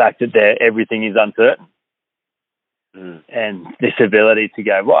the fact that everything is uncertain. And this ability to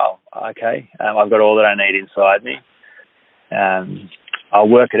go, wow, okay, I've got all that I need inside me. I'll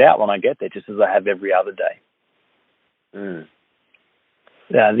work it out when I get there, just as I have every other day. You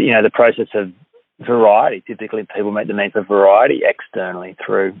know, the process of variety. Typically, people meet the need for variety externally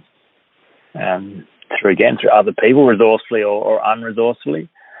through other people, resourcefully or unresourcefully.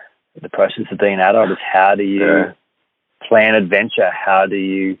 The process of being an adult is, how do you plan adventure? How do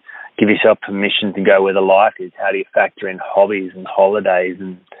you give yourself permission to go where the life is? How do you factor in hobbies and holidays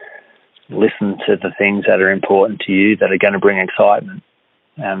and listen to the things that are important to you that are going to bring excitement?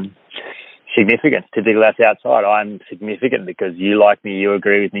 Significance. Typically that's outside. I'm significant because you like me, you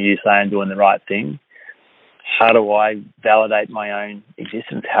agree with me, you say I'm doing the right thing. How do I validate my own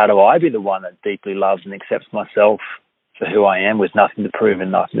existence? How do I be the one that deeply loves and accepts myself for who I am with nothing to prove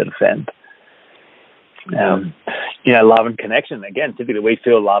and nothing to defend? You know, love and connection. Again, typically we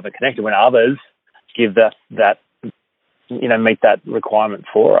feel love and connected when others give that you know, meet that requirement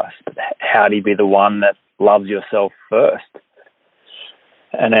for us. But how do you be the one that loves yourself first?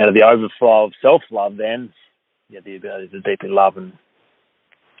 And out of the overflow of self-love, then you have the ability to deeply love and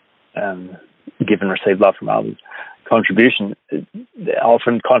give and receive love from others. Contribution,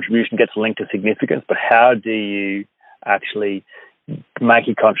 often contribution gets linked to significance, but how do you actually make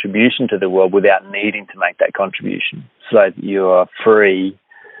a contribution to the world without needing to make that contribution, so that you are free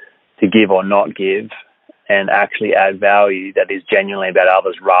to give or not give and actually add value that is genuinely about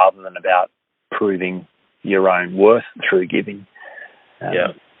others rather than about proving your own worth through giving?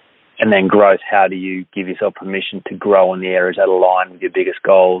 And then growth, how do you give yourself permission to grow in the areas that align with your biggest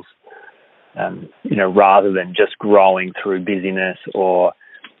goals rather than just growing through busyness or,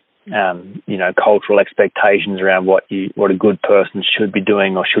 cultural expectations around what a good person should be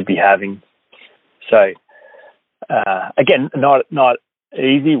doing or should be having. So, again, not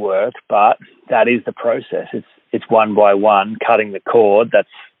easy work, but that is the process. It's one by one, cutting the cord. That's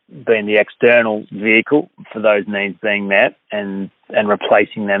been the external vehicle for those needs being met, and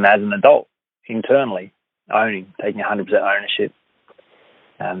replacing them as an adult internally, taking 100% ownership.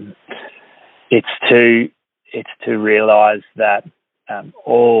 It's to realise that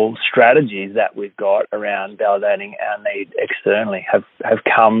all strategies that we've got around validating our need externally have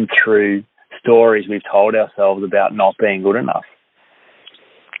come through stories we've told ourselves about not being good enough.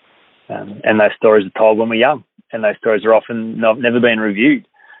 And those stories are told when we're young, and those stories are often never been reviewed.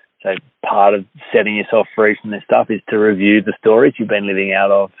 So part of setting yourself free from this stuff is to review the stories you've been living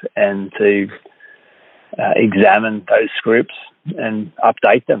out of, and to examine those scripts and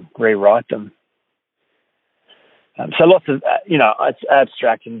update them, rewrite them. So lots of, it's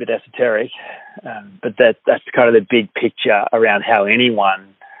abstract and a bit esoteric, but that's kind of the big picture around how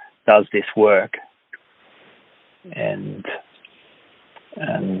anyone does this work. And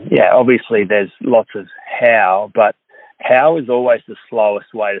obviously there's lots of how, but how is always the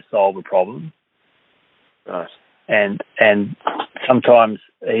slowest way to solve a problem. Right. And sometimes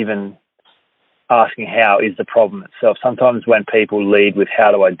even asking how is the problem itself. Sometimes when people lead with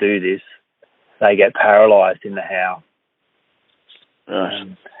how do I do this, they get paralysed in the how.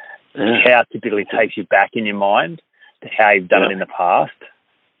 Right. How typically takes you back in your mind to how you've done it in the past.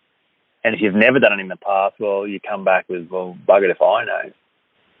 And if you've never done it in the past, well, you come back with, well, bugger if I know.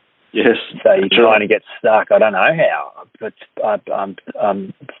 Yes. So you kind of get stuck. I don't know how, but I'm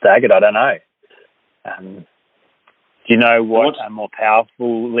staggered. I don't know. Do you know what a more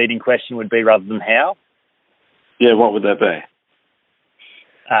powerful leading question would be rather than how? Yeah, what would that be?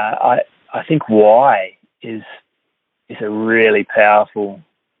 I think why is a really powerful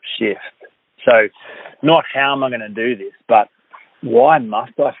shift. So not how am I going to do this, but why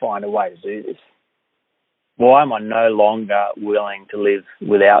must I find a way to do this? Why am I no longer willing to live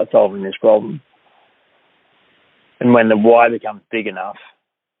without solving this problem? And when the why becomes big enough,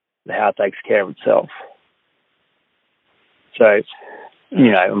 the how takes care of itself. So,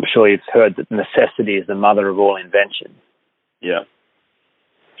 I'm sure you've heard that necessity is the mother of all invention. Yeah.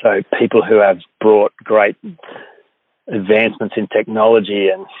 So people who have brought great advancements in technology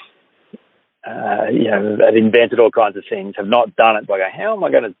and, have invented all kinds of things, have not done it by going, how am I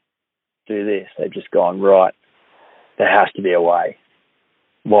going to do this? They've just gone, right, there has to be a way.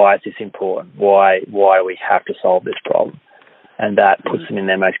 Why is this important? Why do we have to solve this problem? And that puts them in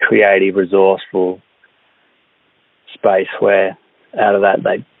their most creative, resourceful space where out of that,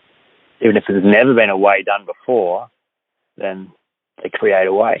 even if there's never been a way done before, then they create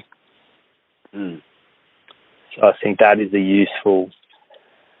a way. Mm. So I think that is a useful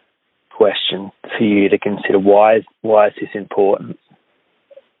question for you to consider. Why is this important?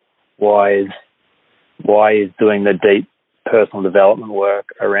 Why is doing the deep personal development work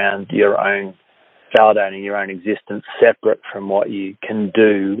around your own, validating your own existence separate from what you can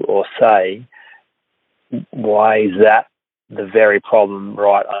do or say? Why is that the very problem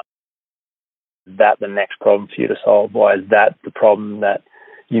right? Is that the next problem for you to solve? Why is that the problem that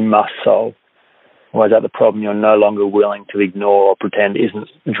you must solve? Why is that the problem you're no longer willing to ignore or pretend isn't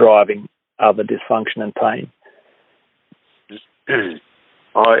driving other dysfunction and pain?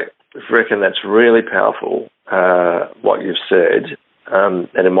 I reckon that's really powerful, what you've said. And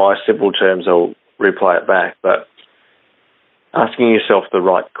in my simple terms, I'll replay it back. But asking yourself the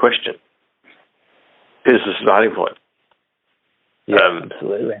right question is the starting point. Yeah,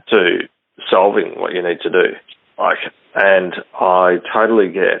 absolutely. To solving what you need to do. And I totally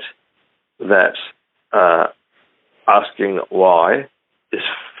get that asking why is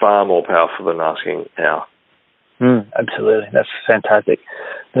far more powerful than asking how. Absolutely. That's fantastic.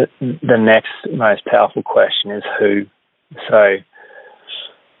 The next most powerful question is who. So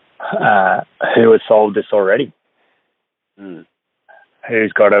who has solved this already?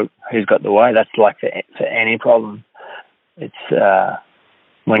 Who's got the way? That's like for any problem. It's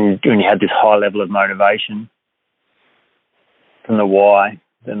when you have this high level of motivation from the why,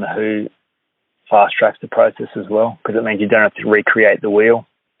 then the who fast tracks the process as well, because it means you don't have to recreate the wheel.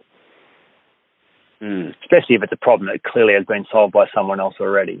 Especially if it's a problem that clearly has been solved by someone else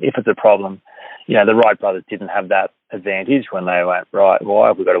already. If it's a problem, the Wright brothers didn't have that advantage when they went, right, why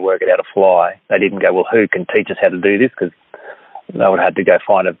have we got to work it out to fly? They didn't go, well, who can teach us how to do this? Because they would have had to go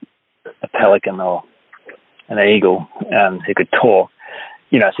find a pelican or an eagle who could talk.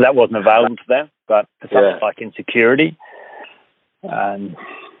 So that wasn't available to them. But for something like insecurity,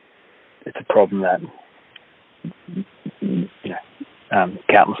 it's a problem that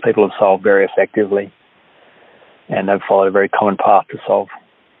countless people have solved very effectively, and they've followed a very common path to solve.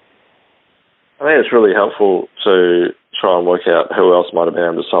 I think it's really helpful to try and work out who else might have been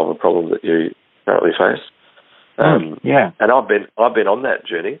able to solve a problem that you currently face. Yeah, and I've been on that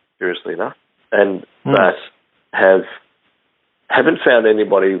journey, curiously enough, and that haven't found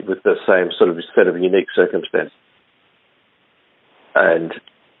anybody with the same sort of set of unique circumstances, and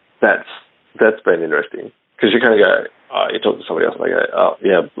that's been interesting, because you kind of go, you talk to somebody else and they go, oh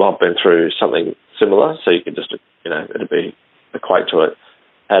yeah, well, I've been through something similar, so you could just it'd be equate to it.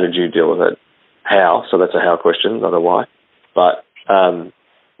 How did you deal with it? How? So that's a how question, not a why. But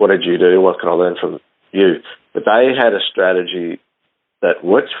what did you do? What can I learn from you? But they had a strategy that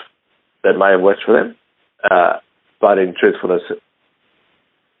may have worked for them, but in truthfulness,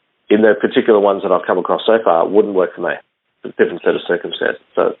 in the particular ones that I've come across so far, wouldn't work for me. It's a different set of circumstances.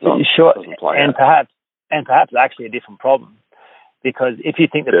 So it's not, sure, doesn't play and out. perhaps actually a different problem. Because if you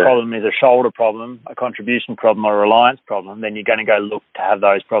think the problem is a shoulder problem, a contribution problem, or a reliance problem, then you're going to go look to have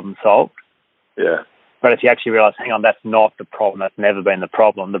those problems solved. Yeah. But if you actually realise, hang on, that's not the problem. That's never been the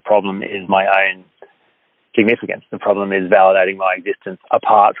problem. The problem is my own significance. The problem is validating my existence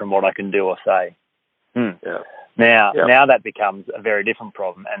apart from what I can do or say. Yeah. Now that becomes a very different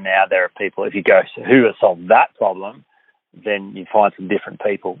problem. And now there are people, if you go to who has solved that problem, then you find some different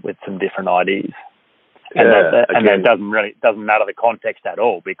people with some different ideas. And that doesn't matter the context at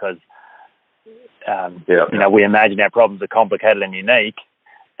all, because we imagine our problems are complicated and unique,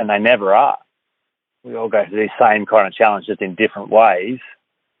 and they never are. We all go through these same kind of challenges in different ways,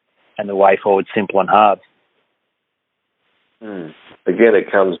 and the way forward's simple and hard. Again, it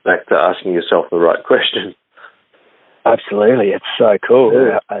comes back to asking yourself the right question. Absolutely, it's so cool.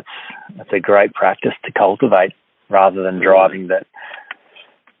 Yeah. It's a great practice to cultivate, rather than driving the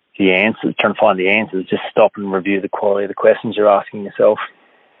answers, trying to find the answers. Just stop and review the quality of the questions you're asking yourself.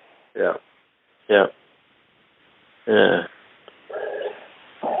 Yeah.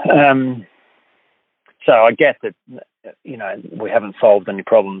 So I get that, we haven't solved any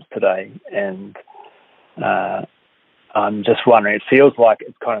problems today, and I'm just wondering, it feels like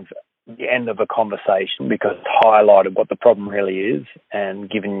it's kind of the end of a conversation, because it's highlighted what the problem really is and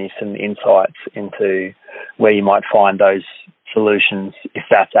given you some insights into where you might find those solutions if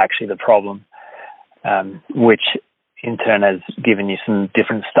that's actually the problem, which in turn has given you some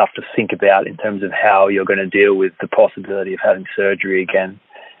different stuff to think about in terms of how you're going to deal with the possibility of having surgery again.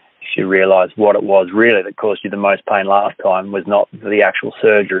 If you realise what it was really that caused you the most pain last time was not the actual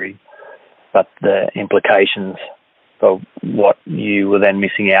surgery, but the implications of what you were then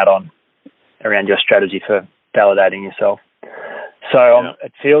missing out on around your strategy for validating yourself. So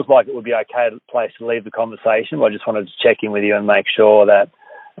it feels like it would be okay place to leave the conversation, but I just wanted to check in with you and make sure that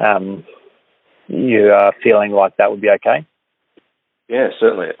you are feeling like that would be okay. Yeah,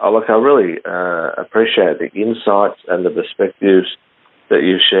 certainly. I really appreciate the insights and the perspectives that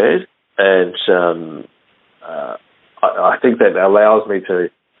you've shared, and I think that allows me to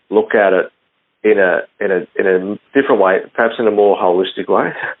look at it in a different way, perhaps in a more holistic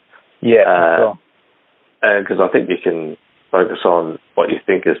way. Yeah, sure. And because I think you can focus on what you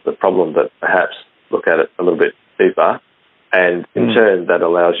think is the problem, but perhaps look at it a little bit deeper, and in turn that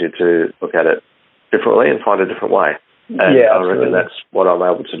allows you to look at it differently and find a different way. And I reckon that's what I'm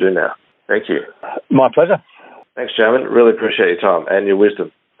able to do now. Thank you. My pleasure. Thanks, Jaemin. Really appreciate your time and your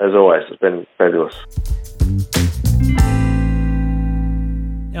wisdom. As always, it's been fabulous.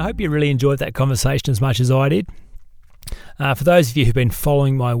 I hope you really enjoyed that conversation as much as I did. For those of you who've been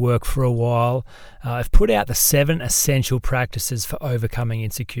following my work for a while, I've put out the 7 essential practices for overcoming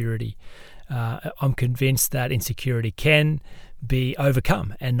insecurity. I'm convinced that insecurity can be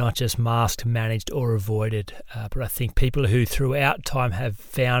overcome and not just masked, managed or avoided. But I think people who throughout time have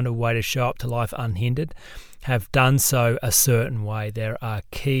found a way to show up to life unhindered have done so a certain way. There are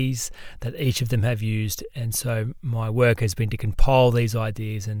keys that each of them have used, and so my work has been to compile these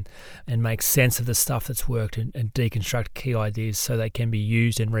ideas and make sense of the stuff that's worked and deconstruct key ideas so they can be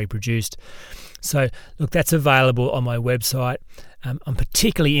used and reproduced. So look, that's available on my website. I'm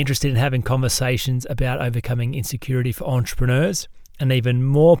particularly interested in having conversations about overcoming insecurity for entrepreneurs, and even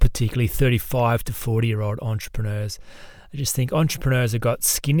more particularly 35 to 40-year-old entrepreneurs. I just think entrepreneurs have got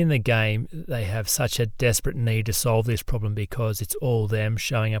skin in the game. They have such a desperate need to solve this problem because it's all them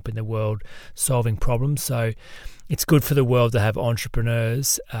showing up in the world solving problems. So it's good for the world to have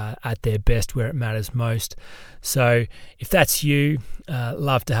entrepreneurs at their best where it matters most. So if that's you,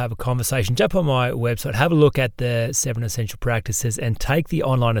 love to have a conversation. Jump on my website, have a look at the 7 essential practices and take the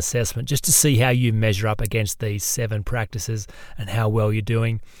online assessment just to see how you measure up against these 7 practices and how well you're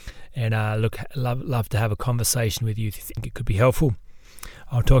doing. And love to have a conversation with you if you think it could be helpful.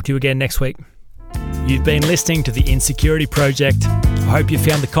 I'll talk to you again next week. You've been listening to The Insecurity Project. I hope you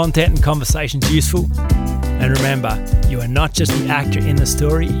found the content and conversations useful. And remember, you are not just the actor in the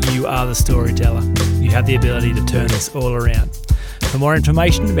story, you are the storyteller. You have the ability to turn this all around. For more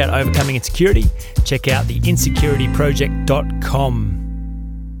information about overcoming insecurity, check out theinsecurityproject.com.